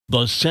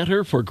The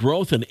Center for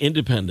Growth and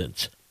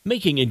Independence,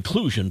 making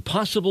inclusion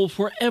possible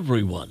for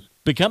everyone.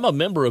 Become a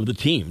member of the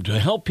team to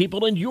help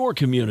people in your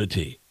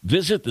community.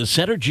 Visit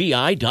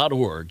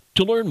thecentergi.org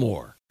to learn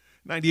more.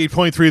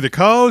 98.3 The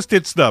Coast,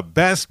 it's the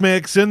best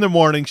mix in the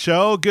morning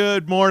show.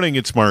 Good morning,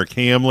 it's Mark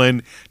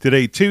Hamlin.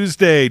 Today,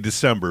 Tuesday,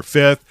 December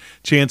 5th.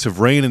 Chance of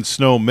rain and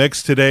snow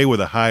mix today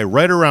with a high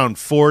right around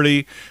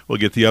 40. We'll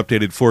get the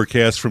updated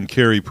forecast from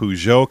Carrie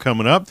Peugeot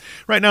coming up.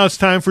 Right now, it's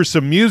time for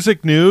some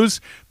music news.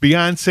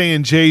 Beyonce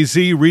and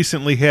Jay-Z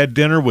recently had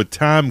dinner with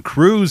Tom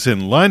Cruise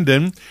in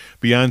London.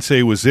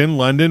 Beyonce was in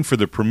London for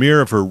the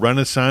premiere of her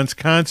Renaissance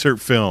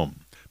concert film.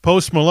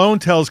 Post Malone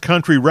tells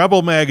Country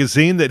Rebel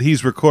magazine that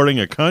he's recording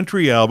a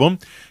country album.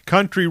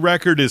 Country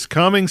record is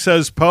coming,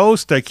 says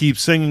Post. I keep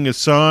singing a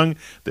song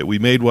that we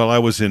made while I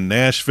was in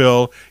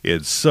Nashville.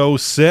 It's so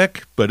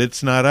sick, but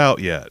it's not out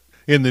yet.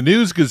 In the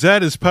News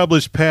Gazette has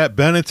published Pat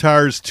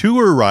Benatar's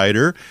tour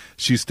rider.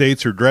 She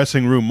states her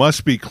dressing room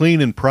must be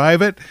clean and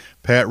private.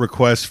 Pat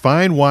requests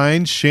fine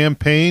wines,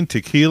 champagne,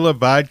 tequila,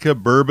 vodka,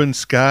 bourbon,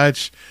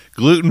 scotch,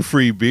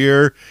 gluten-free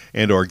beer,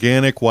 and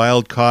organic,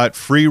 wild-caught,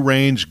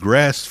 free-range,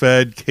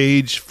 grass-fed,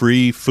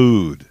 cage-free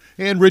food.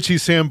 And Richie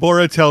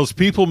Sambora tells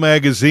People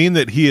magazine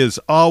that he has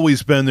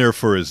always been there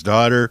for his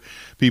daughter.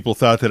 People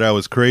thought that I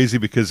was crazy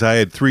because I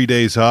had 3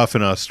 days off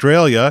in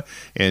Australia,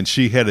 and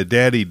she had a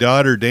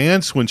daddy-daughter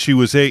dance when she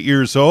was 8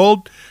 years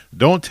old.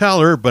 Don't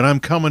tell her, but I'm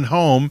coming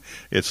home.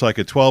 It's like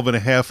a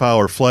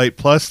 12-and-a-half-hour flight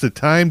plus the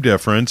time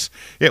difference.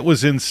 It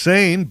was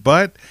insane,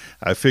 but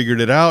I figured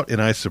it out,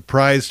 and I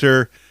surprised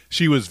her.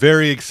 She was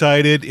very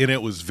excited, and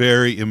it was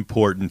very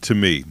important to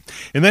me.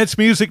 And that's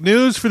music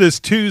news for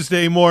this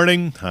Tuesday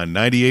morning on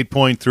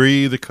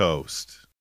 98.3 The Coast.